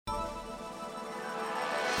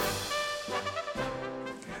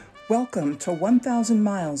Welcome to 1,000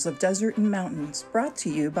 Miles of Desert and Mountains, brought to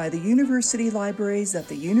you by the University Libraries at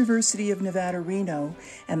the University of Nevada, Reno,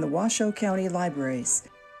 and the Washoe County Libraries.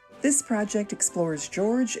 This project explores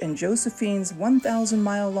George and Josephine's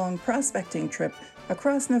 1,000-mile-long prospecting trip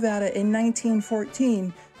across Nevada in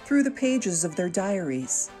 1914 through the pages of their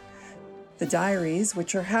diaries. The diaries,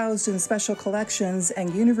 which are housed in special collections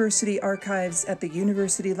and university archives at the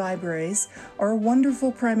university libraries, are a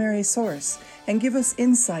wonderful primary source and give us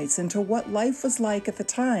insights into what life was like at the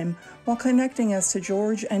time while connecting us to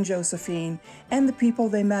George and Josephine and the people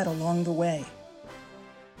they met along the way.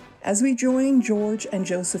 As we join George and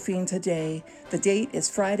Josephine today, the date is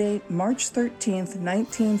Friday, March 13th,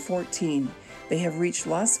 1914. They have reached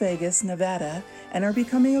Las Vegas, Nevada, and are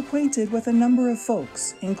becoming acquainted with a number of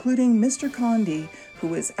folks, including Mr. Conde,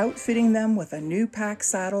 who is outfitting them with a new pack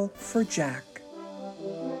saddle for Jack.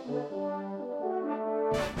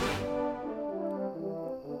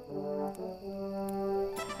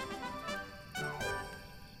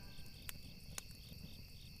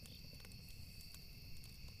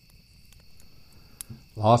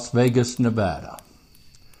 Las Vegas, Nevada.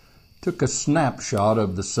 Took a snapshot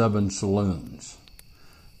of the 7 saloons.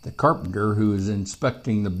 The carpenter who is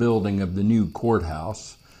inspecting the building of the new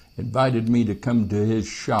courthouse invited me to come to his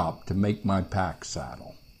shop to make my pack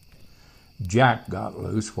saddle. Jack got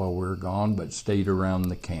loose while we were gone, but stayed around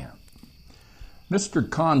the camp. Mr.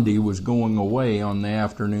 Conde was going away on the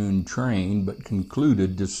afternoon train, but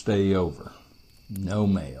concluded to stay over. No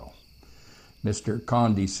mail. Mr.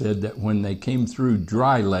 Conde said that when they came through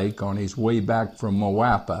Dry Lake on his way back from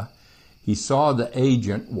Moapa, he saw the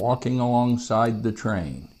agent walking alongside the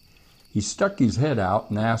train. He stuck his head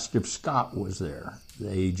out and asked if Scott was there.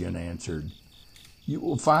 The agent answered, "You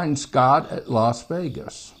will find Scott at Las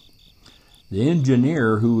Vegas." The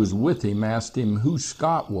engineer who was with him asked him who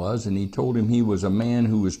Scott was, and he told him he was a man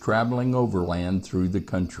who was traveling overland through the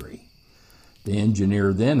country. The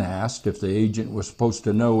engineer then asked if the agent was supposed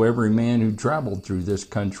to know every man who traveled through this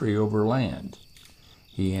country overland.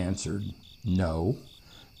 He answered, "No,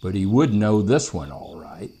 but he would know this one all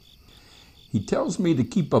right. He tells me to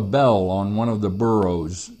keep a bell on one of the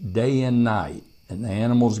burros day and night, and the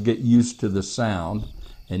animals get used to the sound,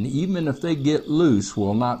 and even if they get loose,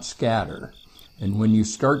 will not scatter. And when you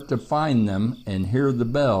start to find them and hear the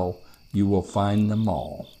bell, you will find them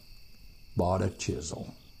all." Bought a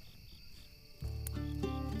chisel.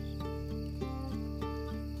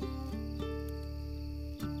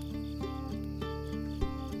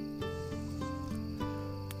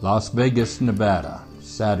 Las Vegas, Nevada,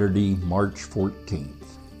 Saturday, March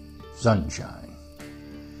 14th. Sunshine.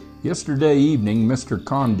 Yesterday evening, Mr.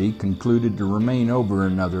 Conde concluded to remain over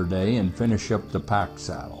another day and finish up the pack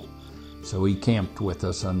saddle, so he camped with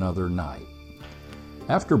us another night.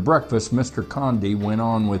 After breakfast, Mr. Conde went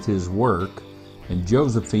on with his work, and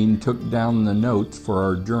Josephine took down the notes for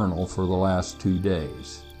our journal for the last 2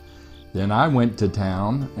 days. Then I went to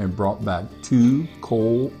town and brought back 2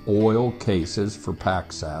 coal oil cases for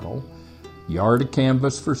pack saddle, yard of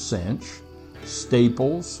canvas for cinch,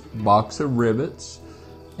 staples, box of rivets,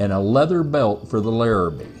 and a leather belt for the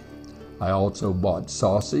Larrabee. I also bought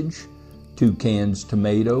sausage, 2 cans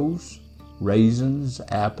tomatoes, raisins,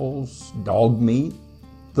 apples, dog meat,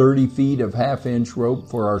 30 feet of 1/2-inch rope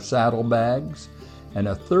for our saddlebags, and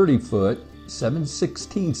a 30-foot,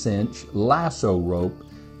 7/16-inch lasso rope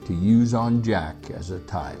to use on Jack as a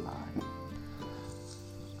tie line.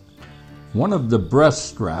 One of the breast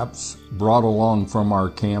straps brought along from our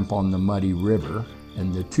camp on the Muddy River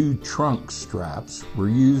and the 2 trunk straps were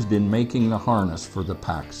used in making the harness for the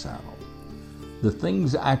pack saddle. The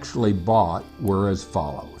things actually bought were as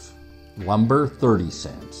follows: lumber, 30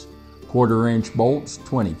 cents, 1/4-inch bolts,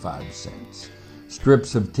 25 cents,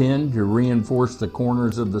 strips of tin to reinforce the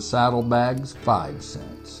corners of the saddlebags, 5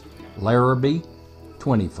 cents, Larrabee,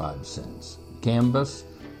 25 cents, canvas,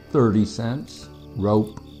 30 cents,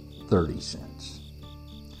 rope, 30 cents.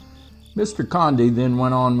 Mr. Conde then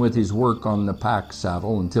went on with his work on the pack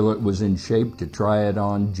saddle until it was in shape to try it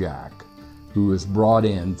on Jack, who was brought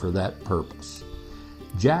in for that purpose.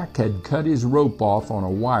 Jack had cut his rope off on a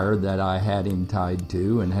wire that I had him tied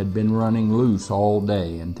to and had been running loose all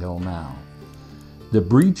day until now. The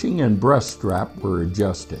breeching and breast strap were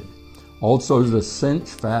adjusted. Also the cinch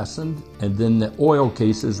fastened, and then the oil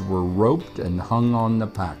cases were roped and hung on the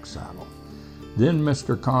pack saddle. Then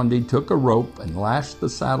Mr. Conde took a rope and lashed the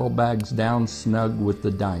saddlebags down snug with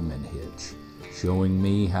the diamond hitch, showing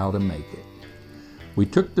me how to make it. We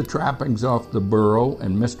took the trappings off the burro,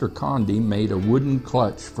 and Mr. Conde made a wooden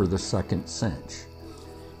clutch for the second cinch.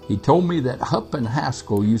 He told me that Hupp and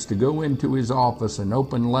Haskell used to go into his office and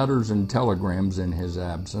open letters and telegrams in his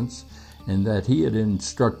absence, and that he had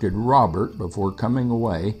instructed Robert, before coming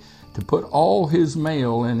away, to put all his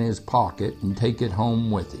mail in his pocket and take it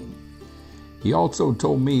home with him. He also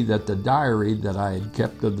told me that the diary that I had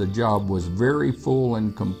kept of the job was very full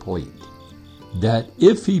and complete. That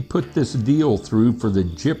if he put this deal through for the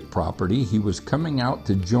Jip property, he was coming out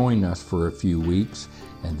to join us for a few weeks,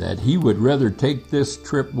 and that he would rather take this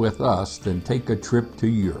trip with us than take a trip to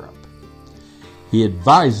Europe. He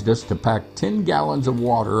advised us to pack 10 gallons of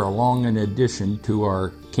water along in addition to our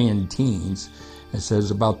canteens, and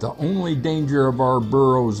says about the only danger of our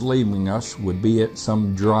burros leaving us would be at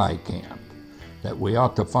some dry camp, that we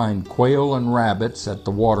ought to find quail and rabbits at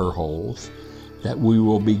the water holes, that we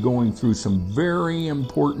will be going through some very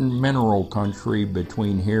important mineral country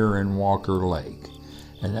between here and Walker Lake,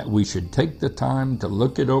 and that we should take the time to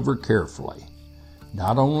look it over carefully,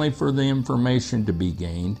 not only for the information to be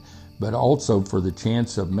gained, but also for the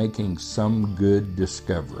chance of making some good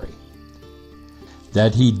discovery.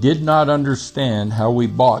 That he did not understand how we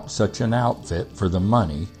bought such an outfit for the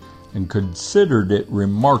money and considered it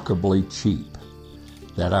remarkably cheap,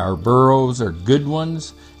 that our burros are good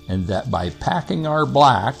ones, and that by packing our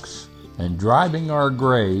blacks and driving our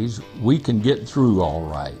grays, we can get through all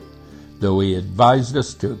right, though he advised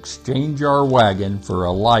us to exchange our wagon for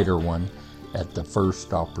a lighter one at the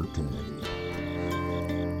first opportunity.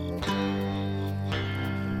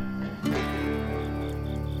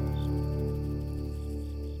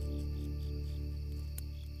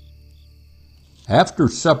 After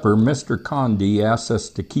supper, Mr. Condie asked us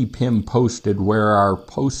to keep him posted where our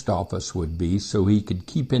post office would be so he could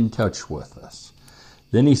keep in touch with us.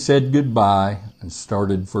 Then he said goodbye and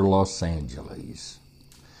started for Los Angeles.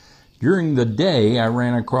 During the day, I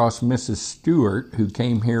ran across Mrs. Stewart, who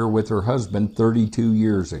came here with her husband 32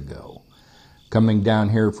 years ago, coming down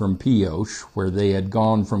here from Pioche, where they had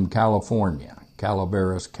gone from California,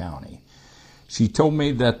 Calaveras County. She told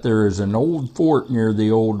me that there is an old fort near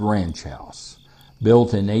the old ranch house,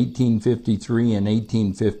 built in 1853 and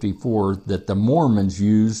 1854, that the Mormons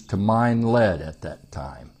used to mine lead at that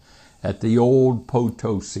time, at the old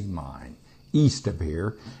Potosi mine, east of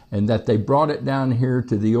here, and that they brought it down here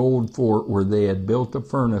to the old fort where they had built a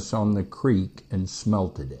furnace on the creek and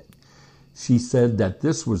smelted it. She said that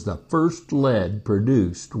this was the first lead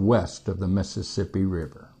produced west of the Mississippi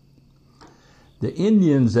River. The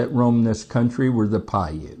Indians that roamed this country were the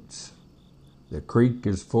Paiutes. The creek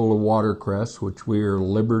is full of watercress, which we are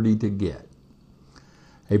liberty to get.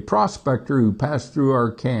 A prospector who passed through our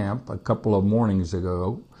camp a couple of mornings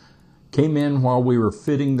ago came in while we were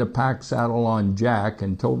fitting the pack saddle on Jack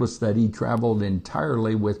and told us that he traveled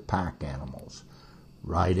entirely with pack animals,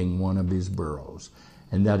 riding one of his burros,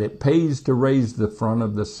 and that it pays to raise the front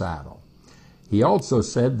of the saddle. He also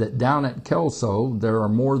said that down at Kelso there are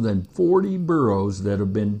more than 40 burros that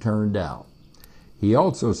have been turned out. He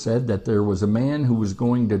also said that there was a man who was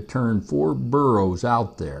going to turn 4 burros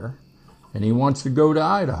out there, and he wants to go to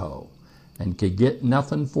Idaho and could get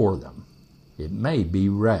nothing for them. It may be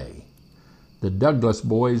Ray. The Douglas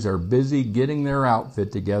boys are busy getting their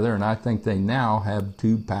outfit together, and I think they now have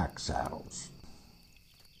 2 pack saddles.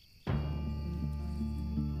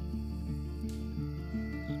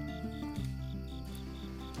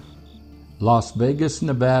 Las Vegas,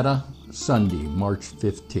 Nevada, Sunday, March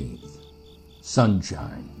 15th.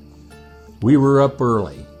 Sunshine. We were up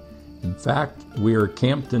early. In fact, we are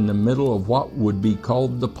camped in the middle of what would be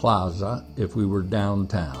called the plaza if we were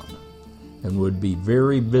downtown, and would be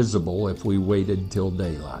very visible if we waited till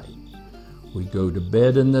daylight. We go to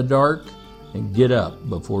bed in the dark and get up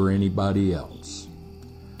before anybody else.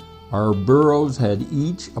 Our burros had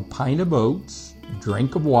each a pint of oats, a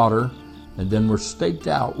drink of water, and then were staked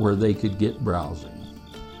out where they could get browsing.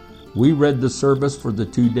 We read the service for the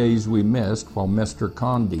 2 days we missed while Mr.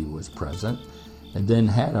 Condie was present, and then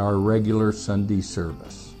had our regular Sunday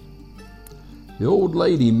service. The old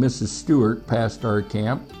lady, Mrs. Stewart, passed our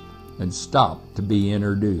camp and stopped to be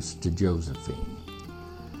introduced to Josephine.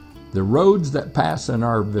 The roads that pass in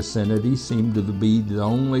our vicinity seemed to be the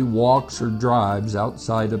only walks or drives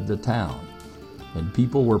outside of the town, and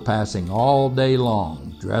people were passing all day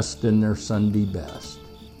long, dressed in their Sunday best.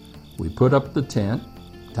 We put up the tent,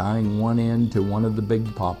 tying one end to one of the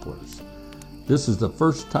big poplars. This is the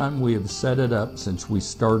first time we have set it up since we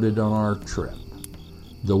started on our trip.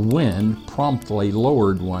 The wind promptly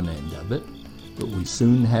lowered one end of it, but we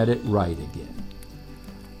soon had it right again.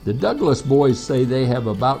 The Douglas boys say they have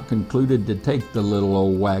about concluded to take the little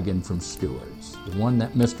old wagon from Stewart's, the one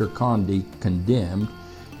that Mr. Condie condemned,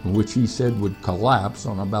 which he said would collapse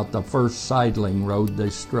on about the first sidling road they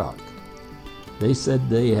struck. They said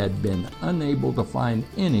they had been unable to find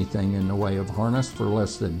anything in the way of harness for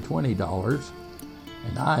less than $20,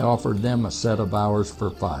 and I offered them a set of ours for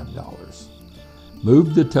 $5.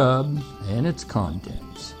 Moved the tub and its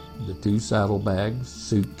contents, the 2 saddlebags,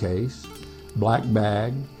 suitcase, black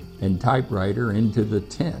bag, and typewriter into the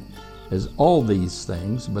tent, as all these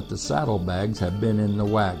things but the saddlebags have been in the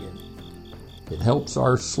wagon. It helps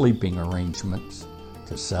our sleeping arrangements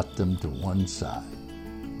to set them to one side.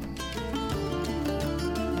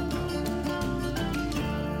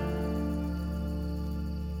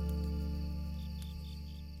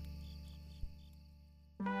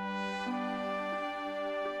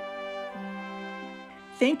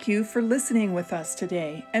 Thank you for listening with us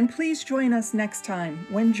today, and please join us next time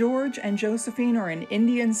when George and Josephine are in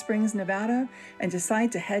Indian Springs, Nevada, and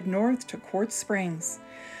decide to head north to Quartz Springs.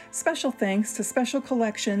 Special thanks to Special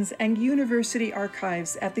Collections and University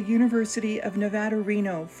Archives at the University of Nevada,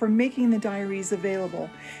 Reno for making the diaries available,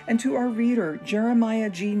 and to our reader,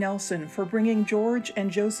 Jeremiah G. Nelson, for bringing George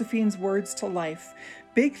and Josephine's words to life.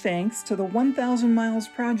 Big thanks to the 1000 Miles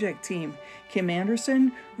Project team, Kim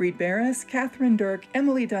Anderson, Reed Barris, Catherine Dirk,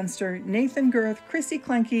 Emily Dunster, Nathan Girth, Chrissy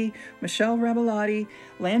Klenke, Michelle Rebelati,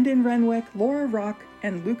 Landon Renwick, Laura Rock,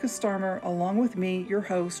 and Lucas Starmer, along with me, your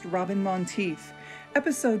host, Robin Monteith.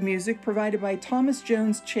 Episode music provided by Thomas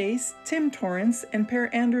Jones Chase, Tim Torrance, and Per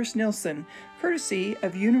Anders Nilsson, courtesy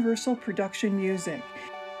of Universal Production Music.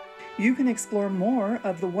 You can explore more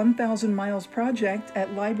of the 1000 Miles Project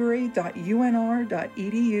at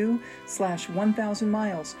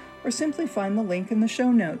library.unr.edu/1000miles, or simply find the link in the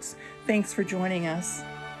show notes. Thanks for joining us.